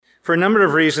For a number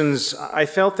of reasons, I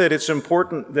felt that it's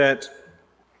important that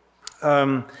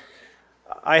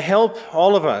I help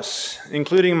all of us,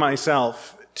 including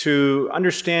myself, to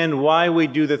understand why we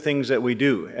do the things that we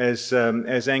do as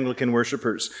Anglican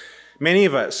worshipers. Many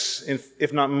of us,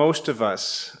 if not most of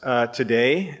us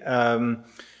today,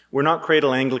 we're not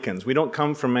cradle Anglicans. We don't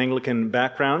come from Anglican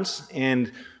backgrounds,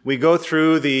 and we go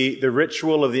through the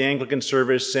ritual of the Anglican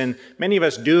service, and many of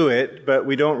us do it, but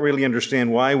we don't really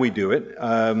understand why we do it.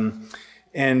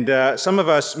 And some of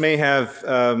us may have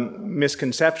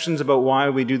misconceptions about why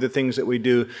we do the things that we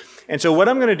do. And so what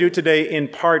I'm going to do today, in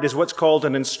part, is what's called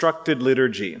an instructed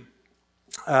liturgy.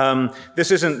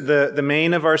 This isn't the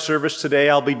main of our service today.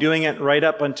 I'll be doing it right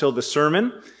up until the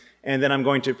sermon, and then I'm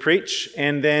going to preach.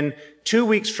 And then 2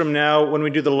 weeks from now, when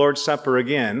we do the Lord's Supper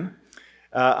again,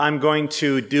 I'm going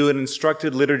to do an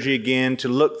instructed liturgy again to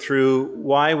look through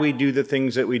why we do the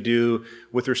things that we do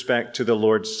with respect to the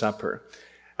Lord's Supper.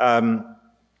 So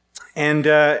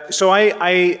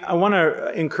I want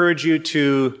to encourage you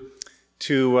to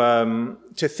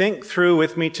think through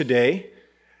with me today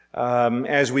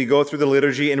as we go through the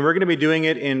liturgy, and we're going to be doing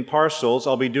it in parcels.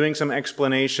 I'll be doing some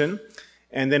explanation,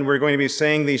 and then we're going to be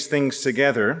saying these things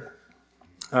together,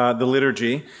 the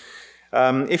liturgy.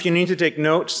 If you need to take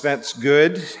notes, that's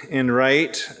good and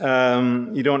right.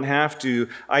 You don't have to.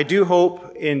 I do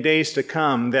hope in days to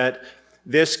come that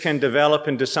this can develop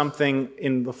into something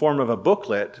in the form of a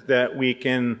booklet that we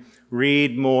can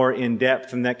read more in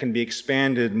depth and that can be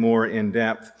expanded more in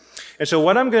depth. And so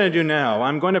what I'm going to do now,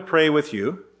 I'm going to pray with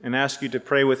you and ask you to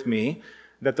pray with me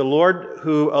that the Lord,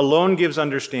 who alone gives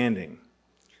understanding,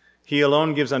 He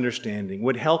alone gives understanding,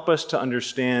 would help us to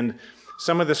understand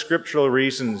some of the scriptural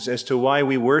reasons as to why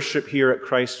we worship here at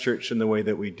Christ Church in the way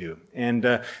that we do. And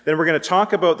then we're going to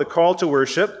talk about the call to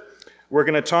worship. We're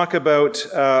going to talk about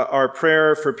our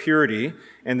prayer for purity,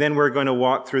 and then we're going to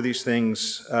walk through these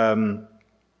things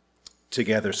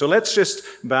together. So let's just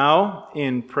bow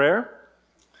in prayer.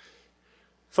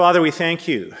 Father, we thank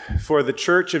you for the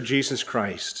Church of Jesus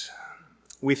Christ.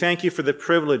 We thank you for the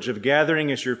privilege of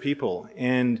gathering as your people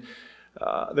and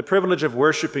the privilege of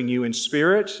worshiping you in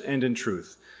spirit and in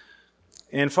truth.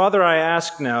 And Father, I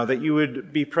ask now that you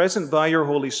would be present by your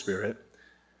Holy Spirit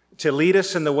to lead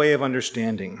us in the way of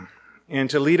understanding and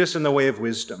to lead us in the way of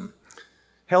wisdom.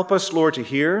 Help us, Lord, to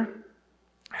hear.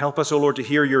 Help us, O Lord, to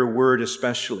hear your word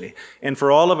especially. And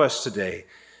for all of us today,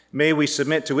 may we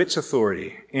submit to its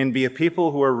authority and be a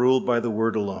people who are ruled by the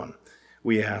word alone.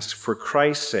 We ask for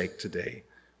Christ's sake today.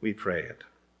 We pray it.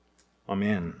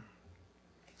 Amen.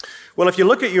 Well, if you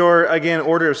look at your, again,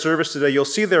 order of service today, you'll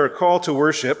see there a call to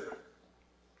worship,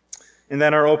 and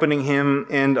then our opening hymn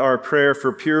and our prayer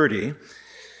for purity.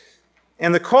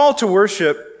 And the call to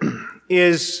worship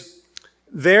is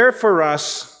there for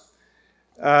us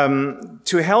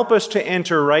to help us to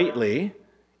enter rightly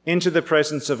into the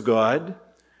presence of God,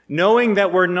 knowing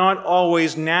that we're not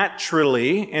always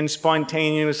naturally and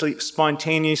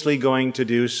spontaneously going to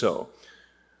do so.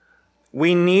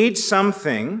 We need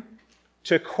something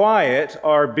to quiet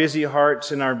our busy hearts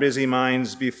and our busy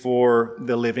minds before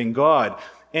the living God.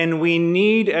 And we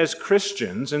need, as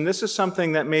Christians, and this is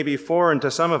something that may be foreign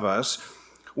to some of us,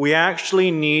 we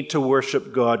actually need to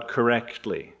worship God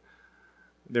correctly.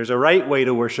 There's a right way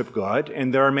to worship God,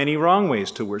 and there are many wrong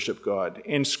ways to worship God.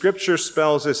 And Scripture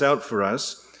spells this out for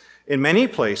us in many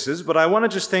places, but I want to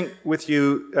just think with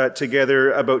you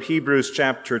together about Hebrews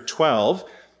chapter 12,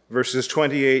 verses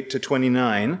 28 to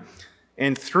 29,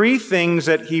 and three things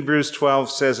that Hebrews 12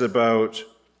 says about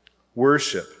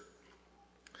worship.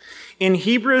 In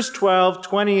Hebrews 12,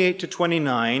 28 to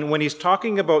 29, when he's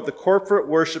talking about the corporate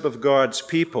worship of God's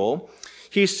people,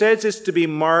 he says it's to be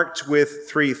marked with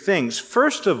three things.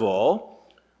 First of all,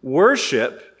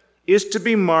 worship is to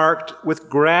be marked with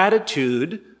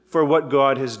gratitude for what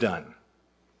God has done.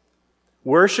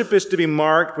 Worship is to be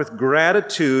marked with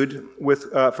gratitude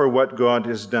for what God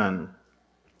has done.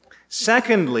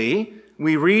 Secondly,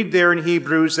 we read there in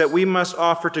Hebrews that we must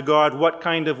offer to God what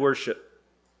kind of worship?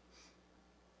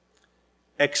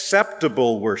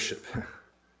 Acceptable worship.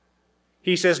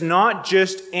 He says not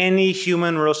just any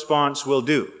human response will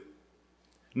do.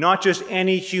 Not just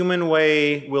any human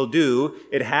way will do.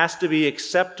 It has to be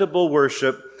acceptable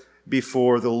worship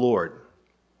before the Lord.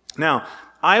 Now,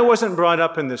 I wasn't brought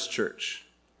up in this church.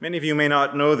 Many of you may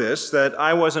not know this, that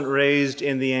I wasn't raised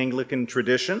in the Anglican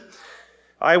tradition.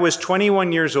 I was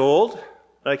 21 years old.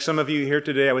 Like some of you here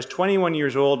today, I was 21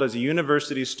 years old as a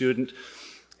university student,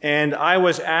 and I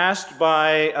was asked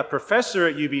by a professor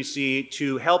at UBC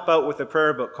to help out with a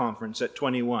prayer book conference at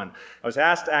 21. I was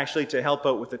asked actually to help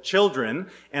out with the children,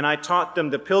 and I taught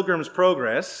them the Pilgrim's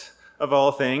Progress of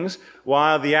all things,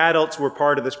 while the adults were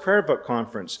part of this prayer book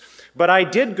conference. But I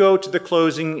did go to the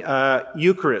closing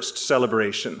Eucharist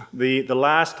celebration, the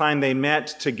last time they met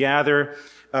to gather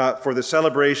for the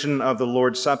celebration of the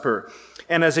Lord's Supper.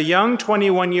 And as a young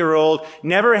 21-year-old,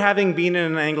 never having been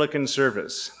in an Anglican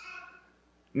service,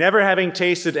 never having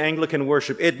tasted Anglican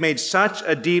worship, it made such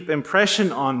a deep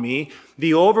impression on me,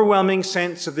 the overwhelming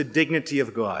sense of the dignity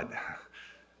of God.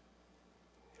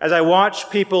 As I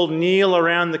watched people kneel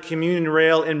around the communion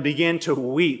rail and begin to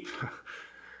weep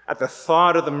at the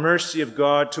thought of the mercy of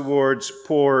God towards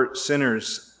poor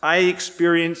sinners, I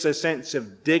experienced a sense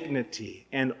of dignity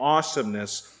and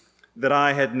awesomeness that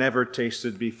I had never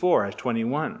tasted before at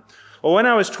 21. Well, when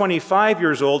I was 25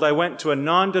 years old, I went to a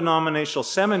non-denominational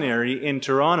seminary in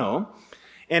Toronto,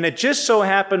 and it just so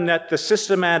happened that the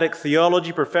systematic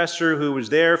theology professor who was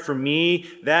there for me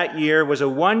that year was a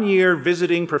one-year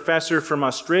visiting professor from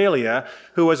Australia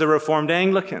who was a Reformed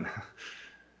Anglican.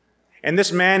 And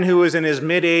this man who was in his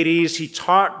mid-80s, he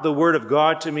taught the Word of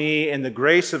God to me and the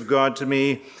grace of God to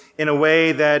me in a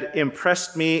way that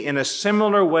impressed me in a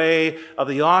similar way of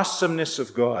the awesomeness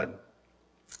of God.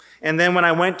 And then when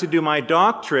I went to do my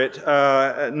doctorate,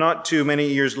 not too many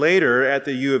years later at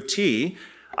the U of T,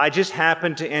 I just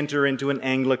happened to enter into an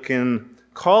Anglican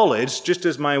college, just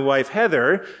as my wife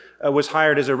Heather was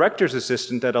hired as a rector's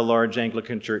assistant at a large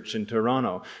Anglican church in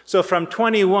Toronto. So from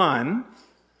 21,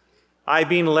 I've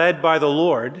been led by the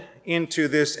Lord into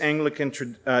this Anglican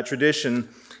tradition,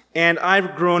 and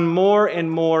I've grown more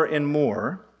and more and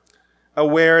more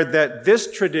aware that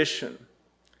this tradition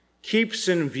keeps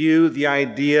in view the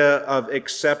idea of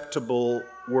acceptable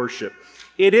worship.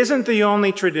 It isn't the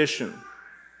only tradition.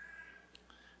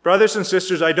 Brothers and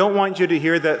sisters, I don't want you to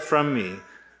hear that from me,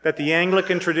 that the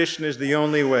Anglican tradition is the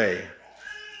only way.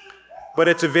 But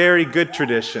it's a very good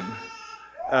tradition,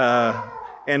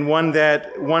 and one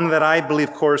that I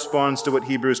believe corresponds to what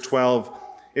Hebrews 12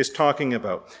 is talking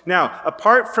about. Now,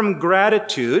 apart from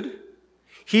gratitude,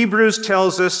 Hebrews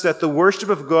tells us that the worship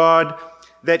of God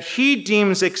that he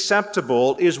deems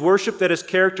acceptable is worship that is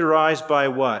characterized by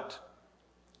what?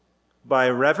 By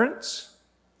reverence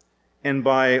and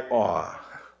by awe.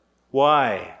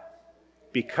 Why?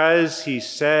 Because he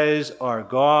says our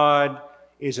God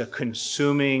is a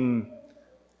consuming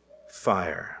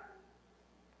fire.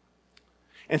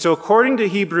 And so according to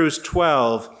Hebrews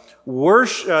 12,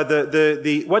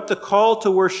 what the call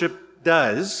to worship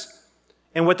does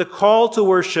and what the call to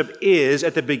worship is,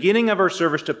 at the beginning of our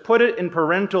service, to put it in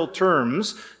parental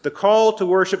terms, the call to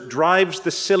worship drives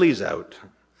the sillies out.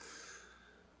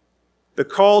 The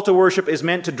call to worship is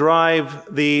meant to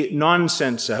drive the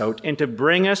nonsense out and to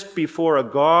bring us before a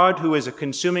God who is a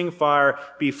consuming fire,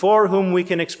 before whom we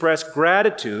can express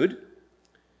gratitude,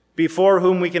 before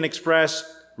whom we can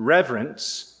express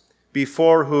reverence,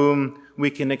 before whom we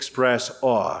can express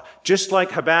awe. Just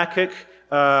like Habakkuk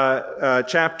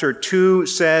chapter 2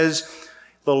 says,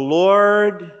 the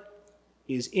Lord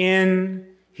is in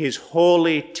his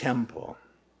holy temple.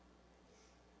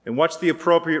 And what's the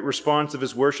appropriate response of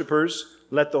his worshipers?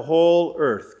 Let the whole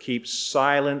earth keep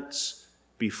silence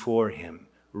before him.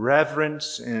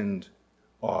 Reverence and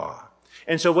awe.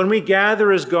 And so when we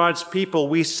gather as God's people,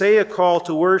 we say a call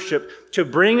to worship to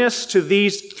bring us to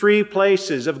these three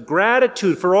places of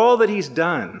gratitude for all that he's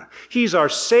done. He's our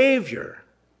Savior.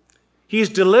 He's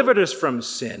delivered us from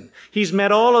sin. He's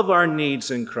met all of our needs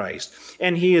in Christ.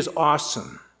 And he is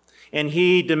awesome. And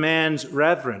he demands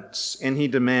reverence. And he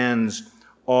demands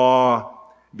awe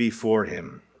before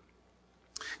him.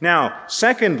 Now,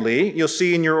 secondly, you'll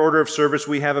see in your order of service,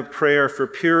 we have a prayer for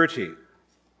purity.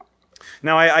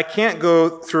 Now, I can't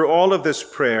go through all of this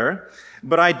prayer,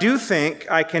 but I do think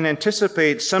I can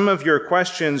anticipate some of your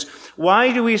questions.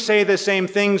 Why do we say the same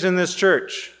things in this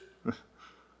church?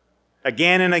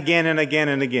 Again and again and again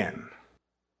and again.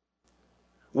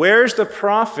 Where's the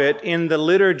profit in the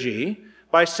liturgy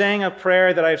by saying a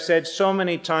prayer that I've said so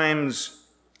many times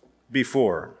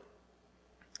before?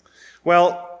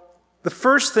 Well, the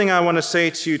first thing I want to say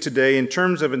to you today in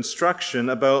terms of instruction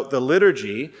about the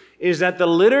liturgy is that the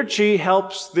liturgy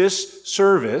helps this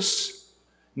service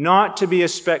not to be a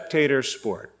spectator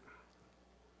sport.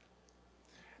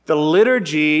 The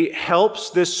liturgy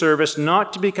helps this service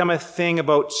not to become a thing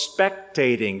about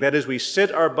spectating. That is, we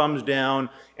sit our bums down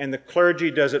and the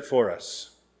clergy does it for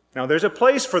us. Now, there's a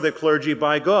place for the clergy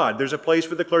by God. There's a place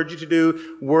for the clergy to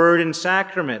do word and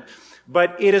sacrament.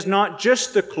 But it is not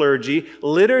just the clergy.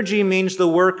 Liturgy means the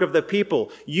work of the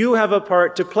people. You have a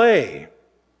part to play.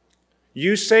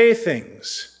 You say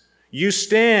things. You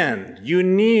stand. You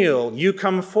kneel. You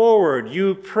come forward.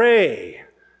 You pray.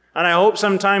 And I hope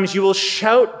sometimes you will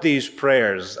shout these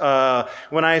prayers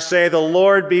when I say, the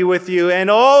Lord be with you and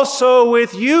also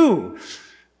with you.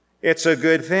 It's a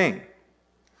good thing.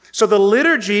 So the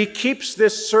liturgy keeps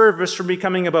this service from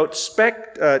becoming about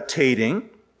spectating.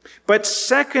 But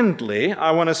secondly,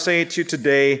 I want to say to you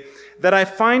today that I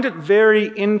find it very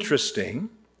interesting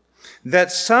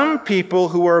that some people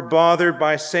who are bothered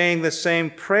by saying the same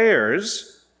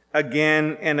prayers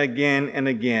again and again and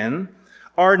again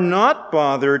are not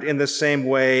bothered in the same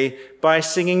way by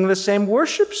singing the same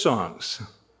worship songs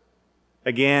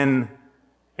again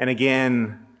and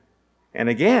again and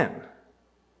again,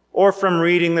 or from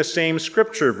reading the same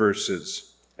scripture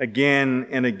verses again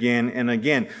and again and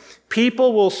again.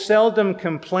 People will seldom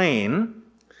complain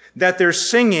that their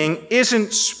singing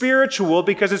isn't spiritual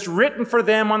because it's written for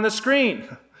them on the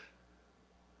screen.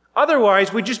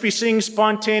 Otherwise, we'd just be singing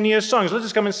spontaneous songs. Let's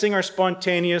just come and sing our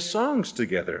spontaneous songs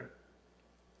together.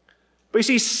 But you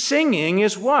see, singing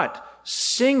is what?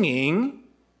 Singing,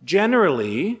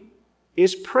 generally,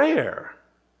 is prayer.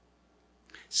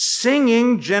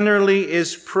 Singing, generally,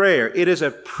 is prayer. It is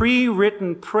a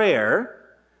pre-written prayer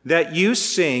that you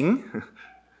sing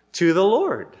to the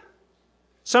Lord.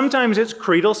 Sometimes it's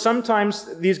creedal.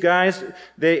 Sometimes these guys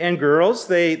and girls,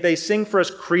 they sing for us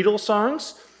creedal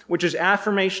songs, which is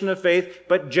affirmation of faith.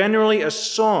 But generally, a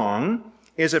song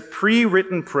is a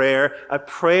pre-written prayer, a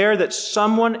prayer that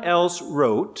someone else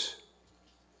wrote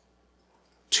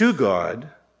to God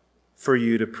for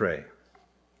you to pray.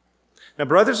 Now,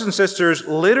 brothers and sisters,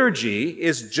 liturgy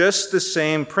is just the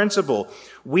same principle.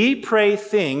 We pray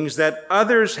things that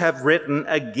others have written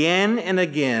again and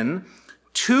again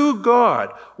to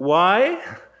God. Why?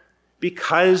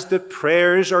 Because the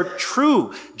prayers are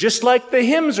true, just like the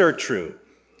hymns are true.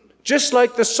 Just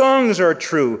like the songs are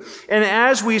true. And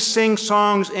as we sing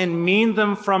songs and mean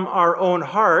them from our own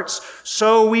hearts,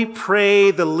 so we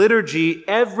pray the liturgy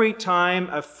every time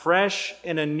afresh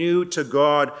and anew to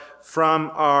God from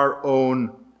our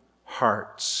own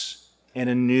hearts and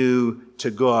anew to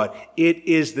God. It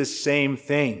is the same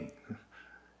thing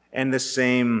and the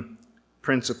same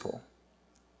principle.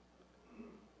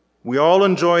 We all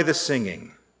enjoy the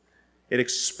singing. It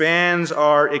expands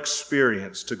our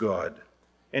experience to God.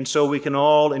 And so we can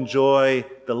all enjoy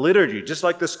the liturgy, just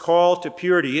like this call to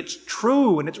purity. It's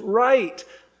true and it's right.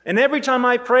 And every time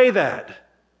I pray that,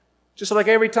 just like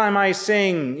every time I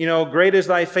sing, great is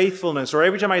thy faithfulness, or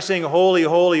every time I sing, holy,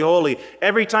 holy, holy,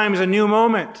 every time is a new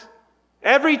moment.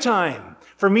 Every time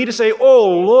for me to say,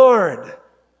 oh Lord,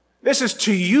 this is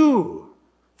to you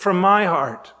from my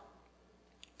heart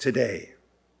today.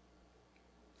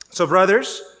 So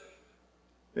brothers,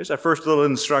 there's our first little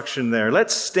instruction there.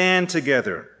 Let's stand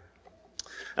together.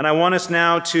 And I want us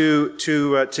now to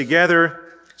together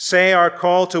say our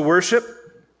call to worship.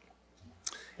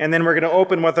 And then we're going to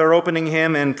open with our opening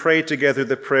hymn and pray together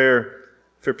the prayer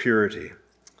for purity.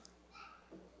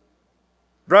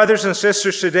 Brothers and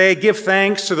sisters, today give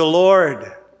thanks to the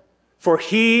Lord, for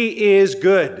he is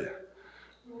good.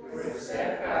 With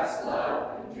steadfast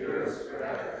love endures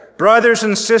forever. Brothers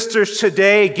and sisters,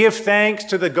 today give thanks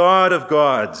to the God of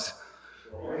gods.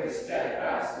 For his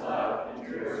steadfast love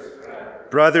endures forever.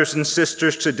 Brothers and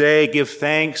sisters, today give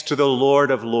thanks to the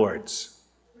Lord of lords.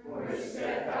 For his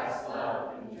steadfast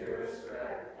love endures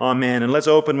forever. Amen. And let's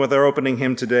open with our opening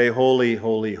hymn today, Holy,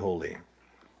 Holy, Holy.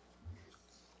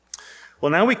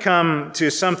 Well, now we come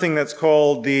to something that's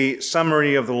called the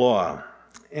summary of the law.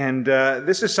 And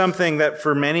this is something that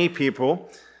for many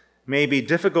people may be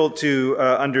difficult to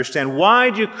understand. Why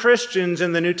do Christians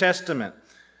in the New Testament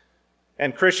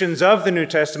and Christians of the New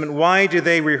Testament, why do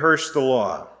they rehearse the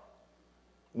law?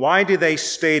 Why do they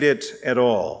state it at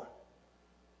all?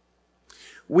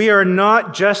 We are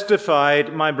not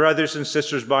justified, my brothers and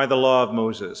sisters, by the law of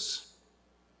Moses.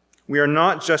 We are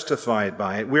not justified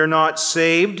by it. We are not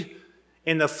saved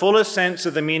in the fullest sense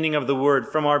of the meaning of the word,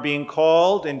 from our being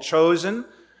called and chosen,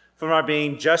 from our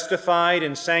being justified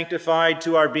and sanctified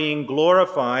to our being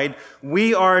glorified.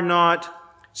 We are not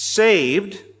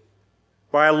saved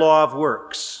by a law of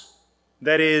works.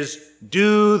 That is,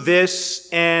 do this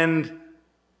and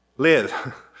live.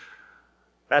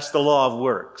 That's the law of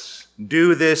works.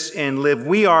 Do this and live.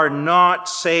 We are not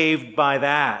saved by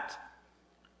that.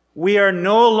 We are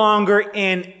no longer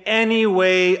in any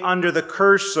way under the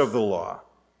curse of the law.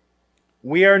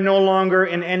 We are no longer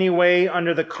in any way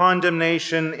under the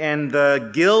condemnation and the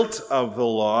guilt of the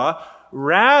law.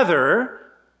 Rather,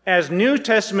 as New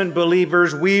Testament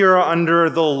believers, we are under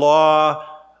the law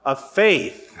of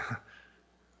faith.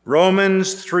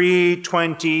 Romans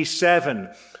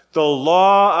 3:27, the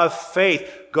law of faith.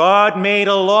 God made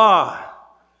a law.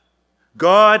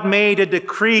 God made a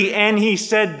decree, and he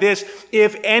said this,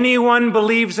 if anyone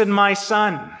believes in my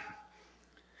Son,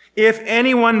 if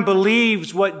anyone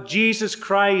believes what Jesus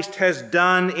Christ has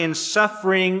done in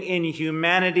suffering in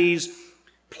humanity's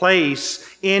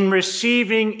place, in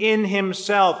receiving in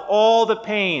himself all the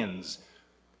pains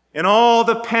and all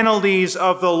the penalties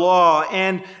of the law,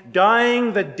 and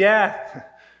dying the death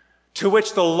to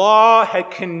which the law had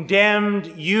condemned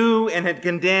you and had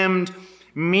condemned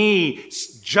me,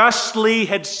 justly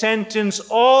had sentenced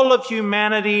all of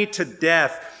humanity to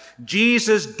death.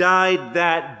 Jesus died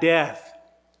that death.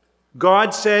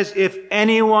 God says if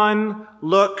anyone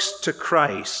looks to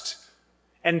Christ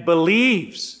and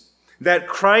believes that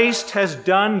Christ has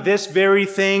done this very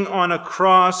thing on a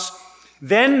cross,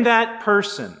 then that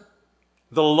person,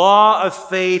 the law of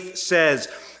faith says,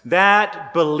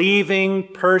 that believing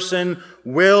person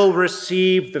will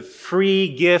receive the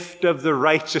free gift of the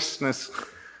righteousness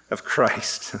of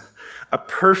Christ. A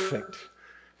perfect,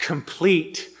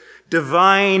 complete,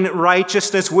 divine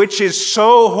righteousness which is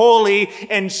so holy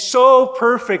and so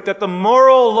perfect that the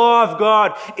moral law of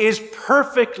God is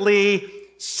perfectly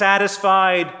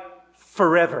satisfied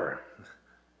forever.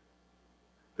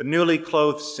 The newly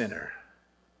clothed sinner.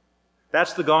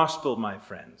 That's the gospel, my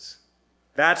friends.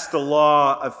 That's the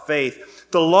law of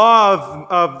faith. The law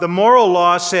of the moral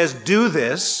law says, do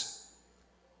this.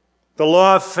 The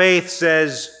law of faith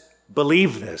says,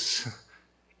 believe this,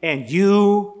 and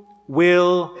you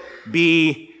will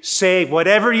be saved.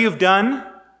 Whatever you've done,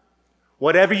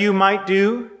 whatever you might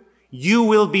do, you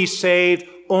will be saved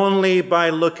only by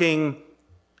looking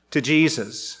to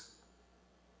Jesus.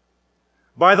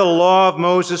 By the law of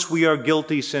Moses, we are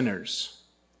guilty sinners.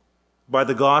 By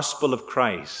the gospel of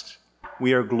Christ,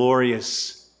 we are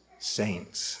glorious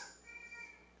saints.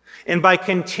 And by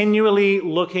continually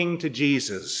looking to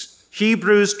Jesus,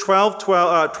 Hebrews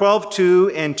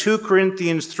 12:2 and 2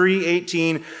 Corinthians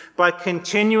 3:18, by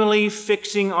continually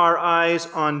fixing our eyes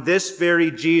on this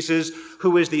very Jesus,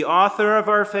 who is the author of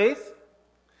our faith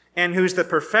and who's the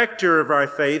perfecter of our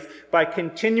faith, by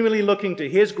continually looking to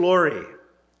his glory,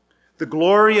 the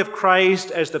glory of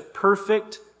Christ as the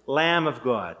perfect Lamb of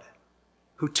God,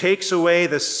 who takes away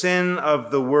the sin of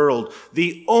the world,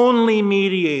 the only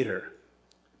mediator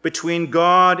between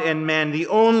God and man, the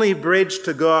only bridge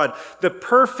to God, the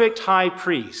perfect high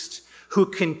priest who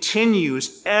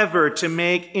continues ever to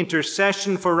make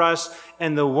intercession for us,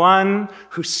 and the one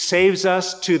who saves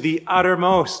us to the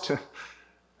uttermost.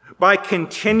 By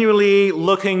continually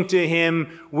looking to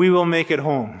him, we will make it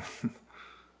home.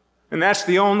 And that's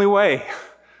the only way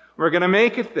we're going to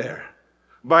make it there,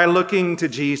 by looking to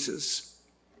Jesus.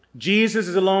 Jesus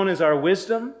alone is our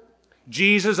wisdom.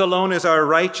 Jesus alone is our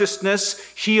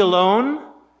righteousness. He alone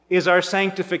is our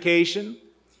sanctification.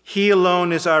 He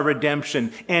alone is our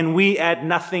redemption. And we add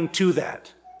nothing to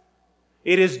that.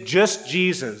 It is just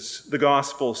Jesus, the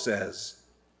gospel says.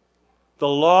 The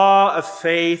law of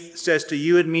faith says to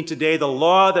you and me today, the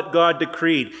law that God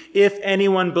decreed, if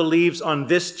anyone believes on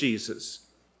this Jesus,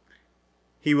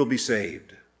 he will be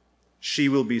saved. She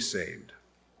will be saved.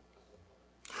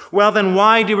 Well, then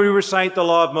why do we recite the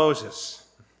law of Moses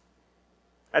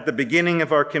at the beginning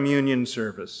of our communion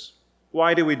service?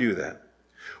 Why do we do that?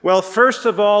 Well, first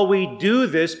of all, we do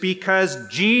this because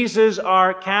Jesus,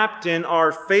 our captain,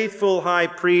 our faithful high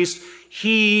priest,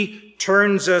 he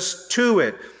turns us to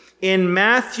it. In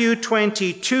Matthew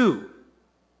 22,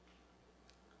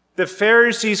 the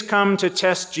Pharisees come to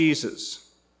test Jesus.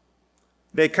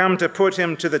 They come to put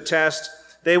him to the test.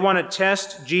 They want to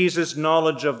test Jesus'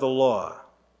 knowledge of the law.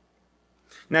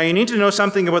 Now, you need to know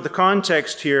something about the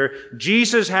context here.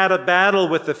 Jesus had a battle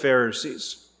with the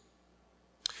Pharisees.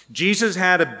 Jesus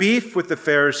had a beef with the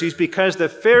Pharisees because the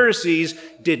Pharisees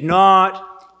did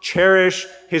not cherish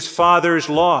his Father's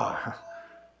law.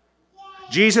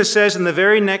 Jesus says in the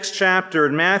very next chapter,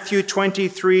 in Matthew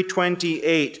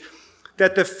 23:28,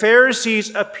 that the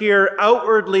Pharisees appear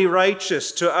outwardly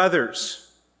righteous to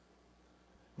others.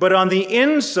 But on the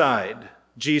inside,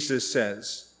 Jesus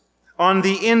says, on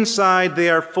the inside, they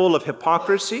are full of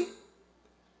hypocrisy,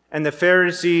 and the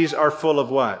Pharisees are full of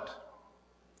what?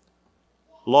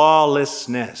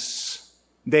 Lawlessness.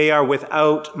 They are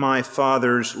without my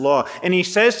Father's law. And he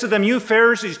says to them, you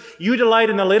Pharisees, you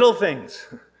delight in the little things.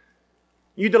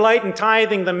 You delight in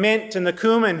tithing the mint and the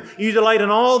cumin. You delight in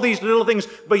all these little things,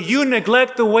 but you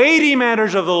neglect the weighty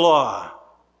matters of the law.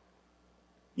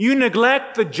 You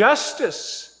neglect the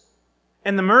justice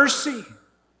and the mercy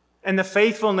and the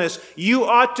faithfulness. You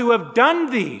ought to have done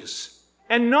these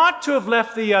and not to have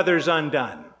left the others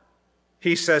undone,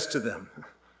 he says to them.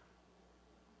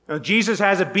 Now, Jesus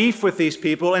has a beef with these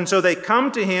people, and so they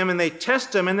come to him and they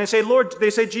test him and they say, Lord, they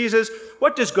say, Jesus,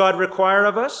 what does God require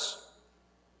of us?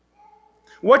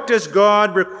 What does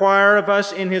God require of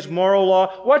us in his moral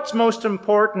law? What's most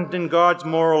important in God's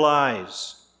moral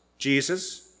eyes?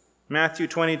 Jesus, Matthew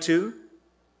 22.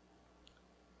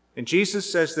 And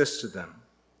Jesus says this to them.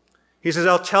 He says,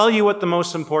 I'll tell you what the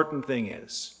most important thing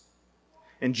is.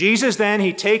 And Jesus then,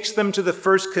 he takes them to the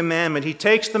first commandment. He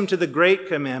takes them to the great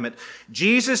commandment.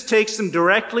 Jesus takes them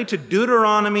directly to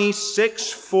Deuteronomy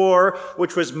 6:4,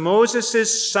 which was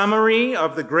Moses' summary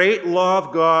of the great law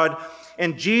of God.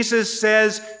 And Jesus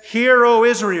says, Hear, O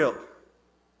Israel,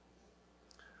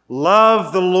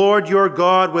 love the Lord your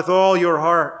God with all your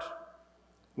heart,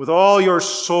 with all your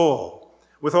soul,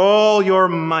 with all your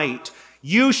might.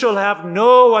 You shall have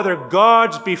no other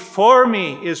gods before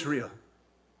me, Israel.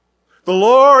 The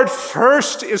Lord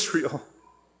first, Israel.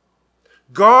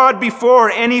 God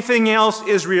before anything else,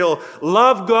 Israel.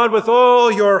 Love God with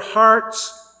all your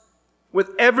hearts, with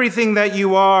everything that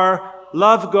you are.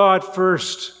 Love God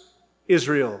first,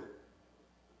 Israel.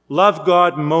 Love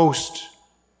God most,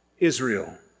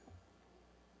 Israel.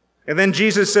 And then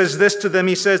Jesus says this to them.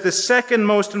 He says, the second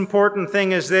most important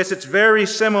thing is this. It's very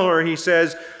similar. He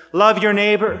says, love your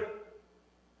neighbor.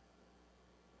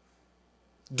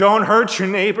 Don't hurt your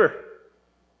neighbor.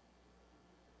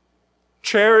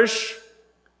 Cherish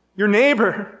your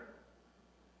neighbor.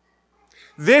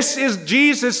 This is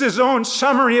Jesus' own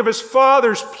summary of his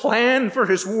Father's plan for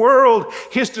his world,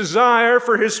 his desire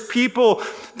for his people,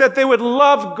 that they would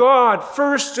love God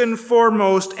first and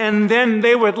foremost, and then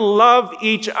they would love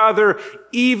each other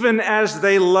even as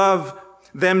they love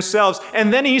themselves.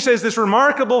 And then he says this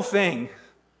remarkable thing.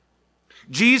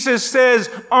 Jesus says,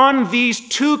 on these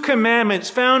two commandments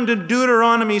found in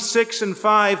Deuteronomy 6 and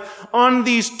 5, on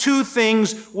these two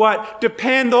things, what?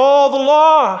 Depend all the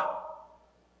law,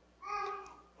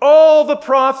 all the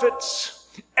prophets,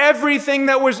 everything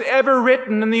that was ever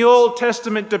written in the Old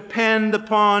Testament depend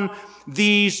upon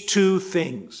these two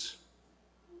things.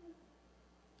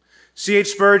 C.H.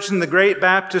 Spurgeon, the great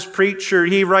Baptist preacher,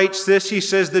 he writes this. He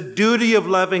says, the duty of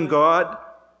loving God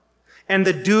and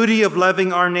the duty of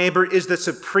loving our neighbor is the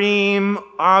supreme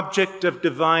object of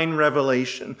divine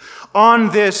revelation.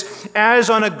 On this, as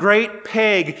on a great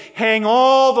peg, hang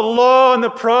all the law and the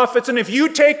prophets, and if you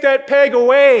take that peg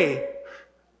away,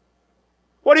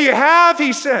 what do you have,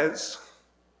 he says?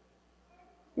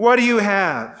 What do you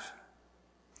have?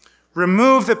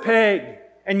 Remove the peg,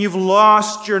 and you've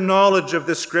lost your knowledge of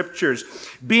the Scriptures.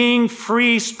 Being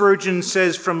free, Spurgeon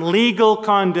says, from legal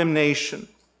condemnation,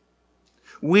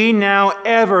 we now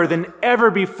ever than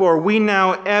ever before, we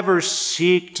now ever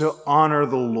seek to honor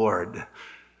the Lord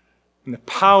in the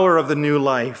power of the new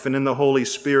life and in the Holy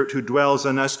Spirit who dwells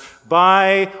in us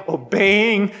by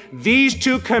obeying these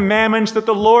two commandments that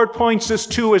the Lord points us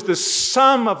to as the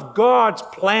sum of God's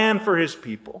plan for his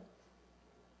people.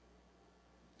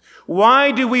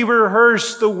 Why do we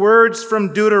rehearse the words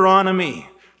from Deuteronomy?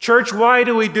 Church, why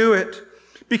do we do it?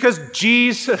 Because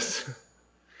Jesus,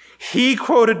 he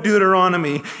quoted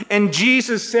Deuteronomy, and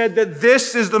Jesus said that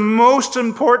this is the most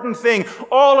important thing.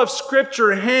 All of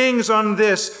Scripture hangs on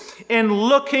this. And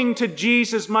looking to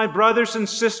Jesus, my brothers and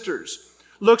sisters,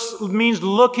 means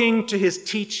looking to his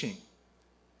teaching,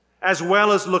 as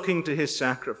well as looking to his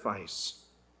sacrifice.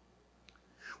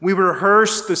 We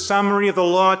rehearse the summary of the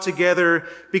law together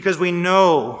because we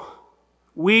know,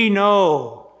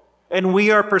 and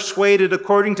we are persuaded,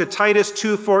 according to Titus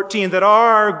 2:14, that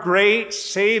our great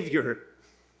Savior,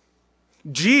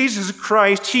 Jesus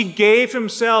Christ, he gave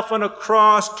himself on a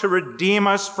cross to redeem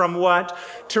us from what?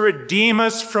 To redeem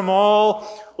us from all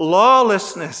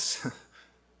lawlessness.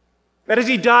 That is,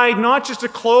 he died not just to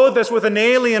clothe us with an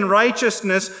alien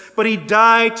righteousness, but he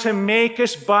died to make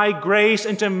us by grace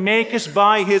and to make us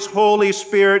by his Holy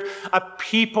Spirit a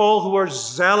people who are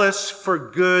zealous for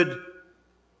good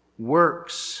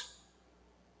works,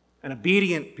 an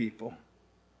obedient people.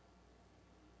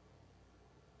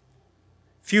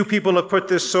 Few people have put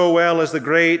this so well as the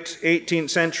great 18th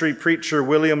century preacher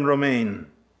William Romaine.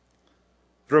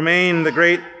 Romaine, the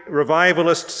great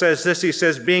revivalist, says this. He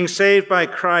says, being saved by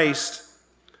Christ,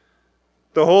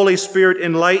 the Holy Spirit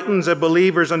enlightens a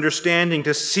believer's understanding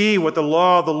to see what the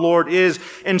law of the Lord is,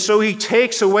 and so he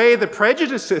takes away the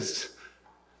prejudices.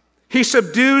 He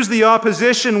subdues the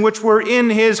opposition which were in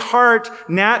his heart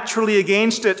naturally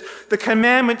against it. The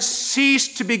commandments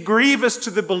cease to be grievous to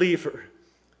the believer.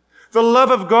 The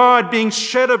love of God being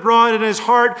shed abroad in his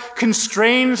heart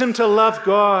constrains him to love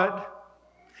God.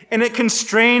 And it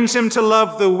constrains him to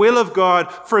love the will of God,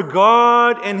 for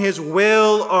God and his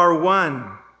will are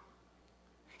one.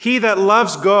 He that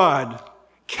loves God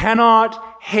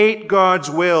cannot hate God's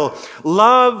will.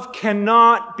 Love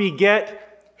cannot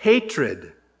beget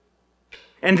hatred.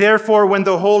 And therefore, when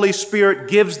the Holy Spirit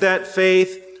gives that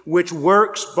faith which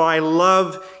works by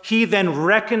love, he then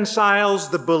reconciles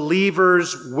the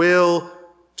believer's will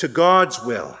to God's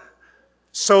will,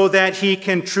 so that he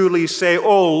can truly say,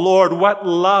 "Oh Lord, what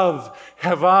love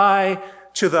have I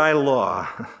to thy law."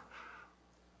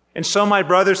 And so, my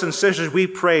brothers and sisters, we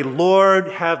pray, Lord,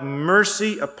 have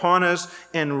mercy upon us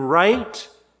and write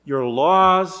your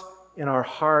laws in our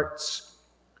hearts,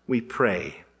 we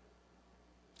pray.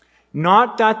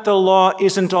 Not that the law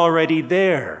isn't already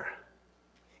there.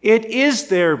 It is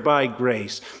there by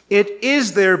grace. It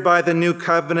is there by the new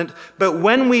covenant. But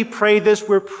when we pray this,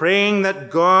 we're praying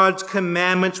that God's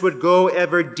commandments would go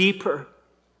ever deeper.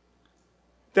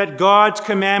 That God's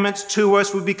commandments to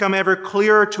us would become ever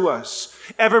clearer to us,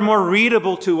 ever more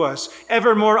readable to us,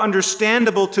 ever more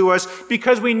understandable to us,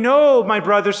 because we know, my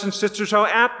brothers and sisters, how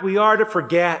apt we are to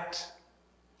forget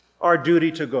our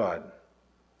duty to God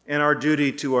and our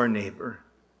duty to our neighbor.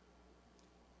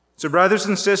 So, brothers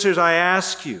and sisters, I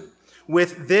ask you,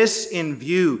 with this in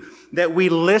view, that we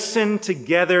listen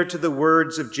together to the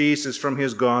words of Jesus from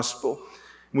his gospel.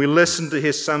 We listen to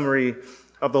his summary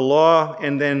of the law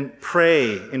and then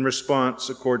pray in response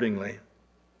accordingly.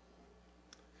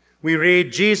 We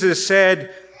read, Jesus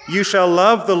said, "You shall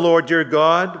love the Lord your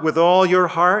God with all your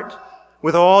heart,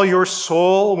 with all your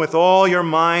soul, with all your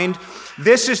mind.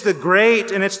 This is the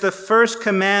great, and it's the first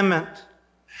commandment.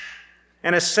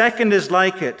 And a second is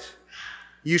like it.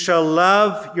 You shall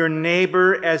love your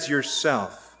neighbor as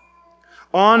yourself.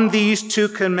 On these two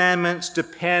commandments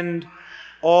depend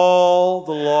all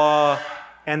the law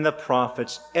and the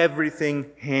prophets."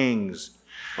 Everything hangs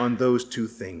on those two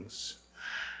things.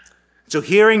 So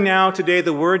hearing now today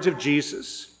the words of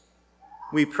Jesus,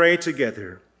 we pray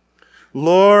together,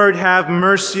 Lord, have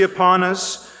mercy upon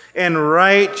us and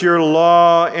write your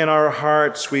law in our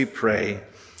hearts, we pray.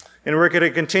 And we're going to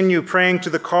continue praying to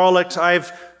the collect.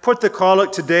 I've put the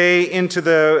collect today into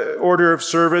the order of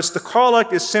service. The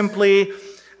collect is simply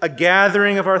a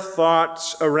gathering of our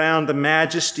thoughts around the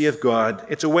majesty of God.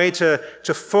 It's a way to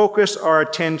focus our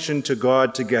attention to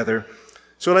God together.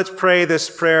 So let's pray this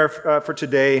prayer for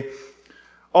today.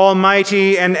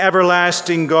 Almighty and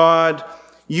everlasting God,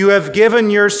 you have given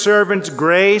your servants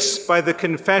grace by the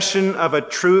confession of a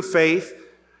true faith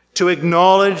to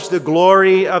acknowledge the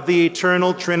glory of the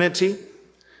eternal Trinity,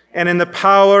 and in the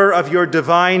power of your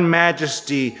divine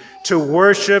majesty to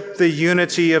worship the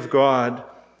unity of God.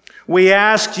 We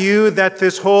ask you that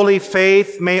this holy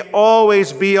faith may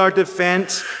always be our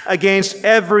defense against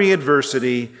every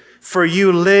adversity, for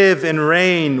you live and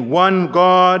reign, one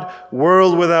God,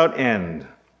 world without end.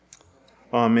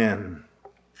 Amen.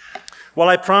 Well,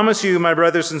 I promise you, my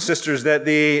brothers and sisters, that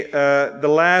the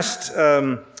last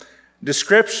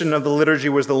description of the liturgy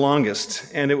was the longest,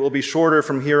 and it will be shorter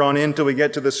from here on in till we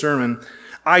get to the sermon.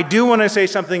 I do want to say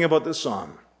something about the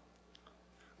psalm.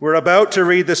 We're about to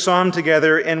read the psalm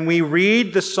together, and we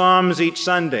read the psalms each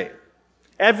Sunday.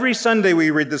 Every Sunday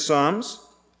we read the psalms.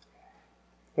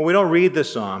 Well, we don't read the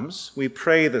psalms, we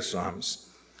pray the psalms.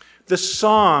 The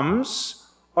psalms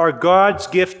are God's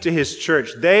gift to his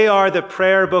church. They are the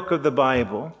prayer book of the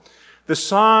Bible. The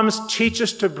psalms teach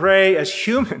us to pray as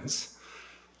humans.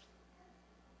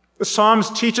 The psalms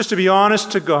teach us to be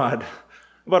honest to God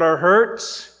about our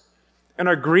hurts and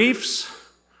our griefs,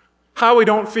 how we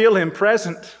don't feel him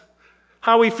present,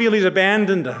 how we feel he's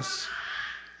abandoned us.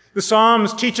 The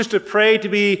Psalms teach us to pray,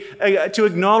 to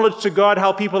acknowledge to God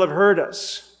how people have hurt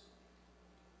us.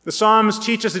 The Psalms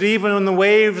teach us that even when the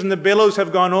waves and the billows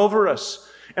have gone over us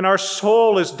and our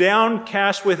soul is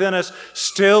downcast within us,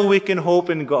 still we can hope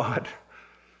in God.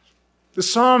 The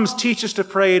Psalms teach us to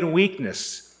pray in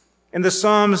weakness, and the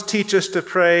Psalms teach us to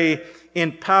pray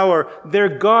in power. They're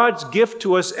God's gift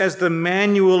to us as the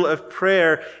manual of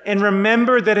prayer. And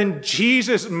remember that in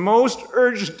Jesus' most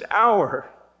urgent hour,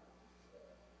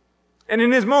 and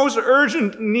in his most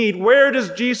urgent need, where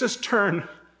does Jesus turn?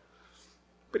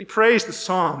 But he prays the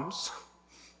Psalms.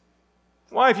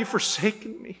 Why have you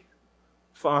forsaken me,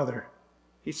 Father?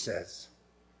 He says.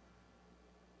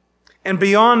 And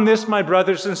beyond this, my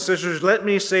brothers and sisters, let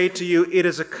me say to you, it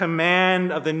is a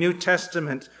command of the New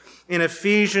Testament in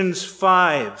Ephesians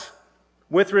 5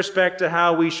 with respect to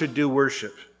how we should do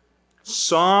worship.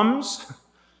 Psalms,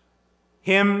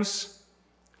 hymns,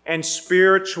 and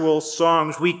spiritual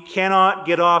songs. We cannot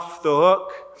get off the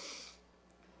hook.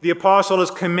 The apostle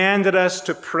has commanded us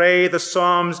to pray the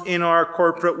Psalms in our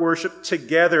corporate worship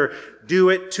together. Do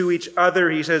it to each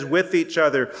other, he says, with each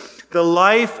other. The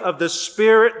life of the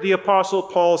Spirit, the apostle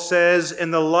Paul says, in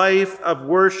the life of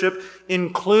worship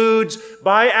includes,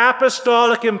 by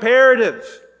apostolic imperative,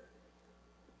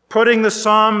 putting the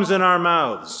Psalms in our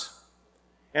mouths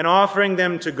and offering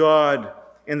them to God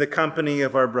in the company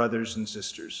of our brothers and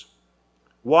sisters.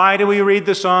 Why do we read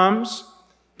the Psalms?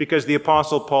 Because the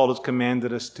apostle Paul has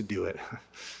commanded us to do it.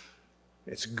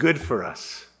 It's good for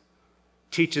us.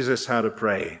 Teaches us how to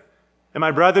pray. And my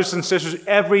brothers and sisters,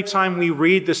 every time we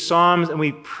read the Psalms and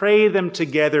we pray them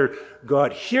together,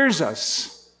 God hears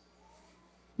us.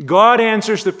 God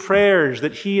answers the prayers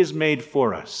that he has made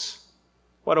for us.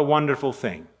 What a wonderful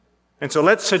thing. And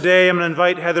so today, I'm going to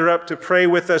invite Heather up to pray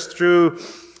with us through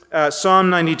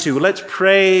Psalm 92. Let's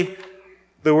pray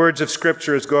the words of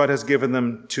Scripture as God has given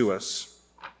them to us.